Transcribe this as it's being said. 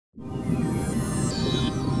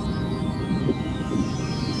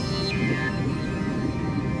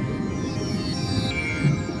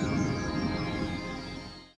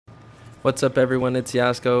What's up, everyone? It's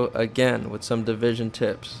Yasko again with some Division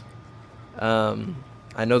tips. I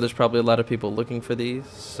know there's probably a lot of people looking for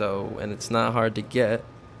these, and it's not hard to get,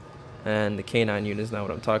 and the K9 unit is not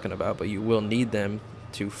what I'm talking about, but you will need them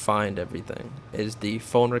to find everything. Is the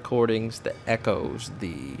phone recordings, the echoes,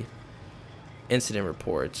 the incident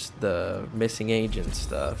reports, the missing agent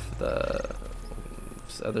stuff, the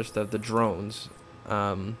other stuff, the drones.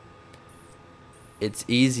 It's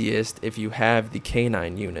easiest if you have the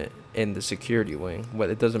K9 unit in the security wing.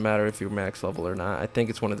 But it doesn't matter if you're max level or not. I think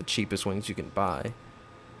it's one of the cheapest wings you can buy.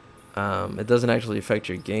 It doesn't actually affect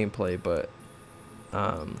your gameplay, but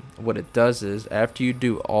what it does is after you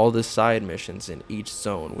do all the side missions in each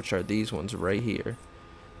zone, which are these ones right here,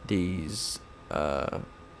 these the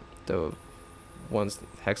ones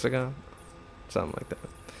hexagon, something like that.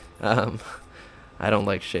 I don't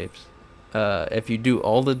like shapes. If you do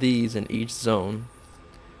all of these in each zone,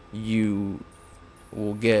 you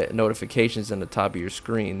will get notifications on the top of your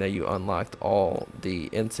screen that you unlocked all the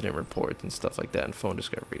incident reports and stuff like that and phone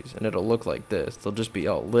discoveries. And it'll look like this. They'll just be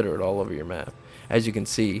all littered all over your map. As you can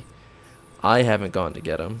see, I haven't gone to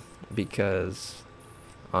get them because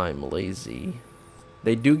I'm lazy.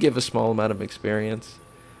 They do give a small amount of experience.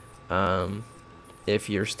 If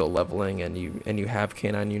you're still leveling and you have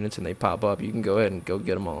K9 units and they pop up, you can go ahead and go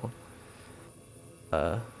get them all.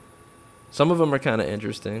 Some of them are kind of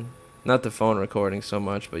interesting. Not the phone recording so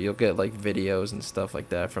much, but you'll get like videos and stuff like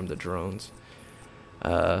that from the drones.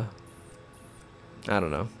 I don't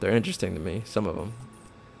know. They're interesting to me, some of them.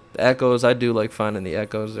 The echoes, I do like finding the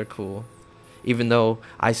echoes. They're cool. Even though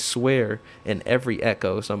I swear in every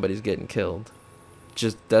echo somebody's getting killed.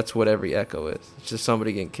 Just that's what every echo is. It's just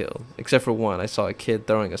somebody getting killed. Except for one. I saw a kid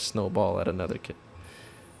throwing a snowball at another kid.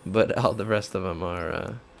 But all the rest of them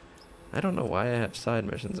are I don't know why I have side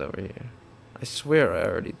missions over here. I swear I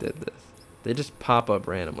already did this. They just pop up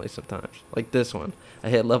randomly sometimes. Like this one. I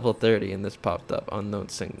hit level 30 and this popped up. Unknown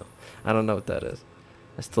signal. I don't know what that is.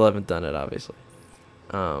 I still haven't done it, obviously.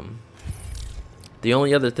 The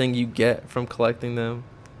only other thing you get from collecting them,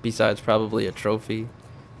 besides probably a trophy,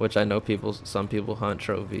 which I know some people hunt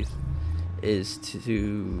trophies, is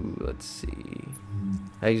to, let's see.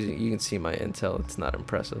 You can see my intel. It's not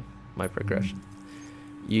impressive. My progression.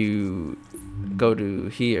 You go to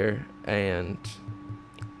here and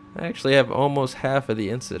I actually have almost half of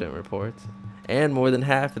the incident reports and more than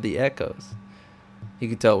half of the echoes. You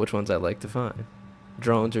can tell which ones I like to find.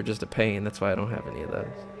 Drones are just a pain, that's why I don't have any of those.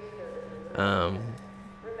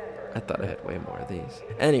 I thought I had way more of these.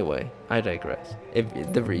 Anyway, I digress.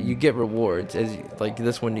 You get rewards, like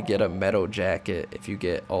this one you get a meadow jacket if you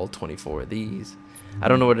get all 24 of these. I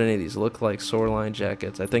don't know what any of these look like. Shoreline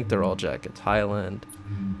jackets. I think they're all jackets. Highland,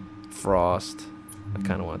 Frost. I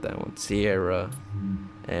kind of want that one. Sierra,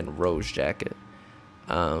 and Rose jacket.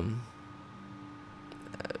 They're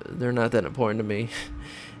not that important to me.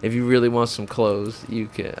 If you really want some clothes, you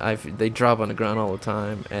can. They drop on the ground all the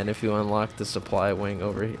time. And if you unlock the supply wing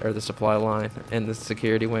over here, or the supply line, and the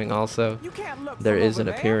security wing also, there is an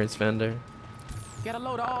appearance vendor. Get a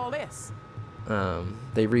load of all this.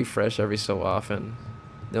 They refresh every so often.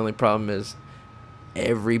 The only problem is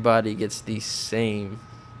everybody gets the same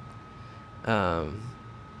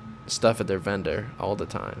stuff at their vendor all the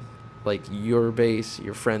time. Like your base,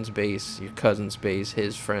 your friend's base, your cousin's base,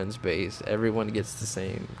 his friend's base, everyone gets the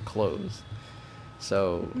same clothes.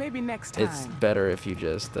 So maybe next time. It's better if you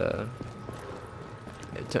just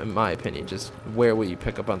in my opinion, just wear what you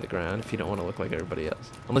pick up on the ground if you don't want to look like everybody else.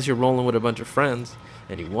 Unless you're rolling with a bunch of friends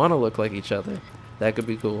and you want to look like each other, that could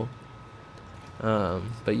be cool.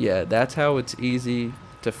 But yeah, that's how it's easy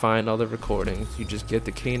to find all the recordings. You just get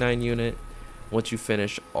the K9 unit. Once you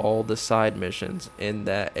finish all the side missions in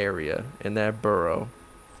that area, in that borough,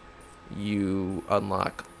 you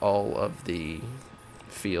unlock all of the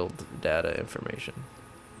field data information.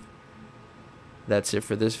 That's it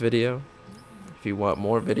for this video. If you want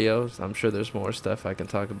more videos, I'm sure there's more stuff I can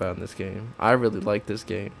talk about in this game. I really like this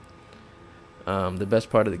game. The best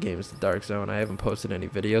part of the game is the Dark Zone. I haven't posted any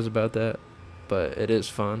videos about that, but it is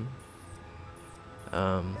fun.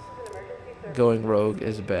 Going rogue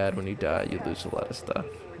is bad. When you die, you lose a lot of stuff.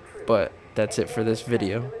 But that's it for this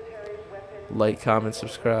video. Like, comment,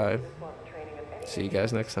 subscribe. See you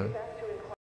guys next time.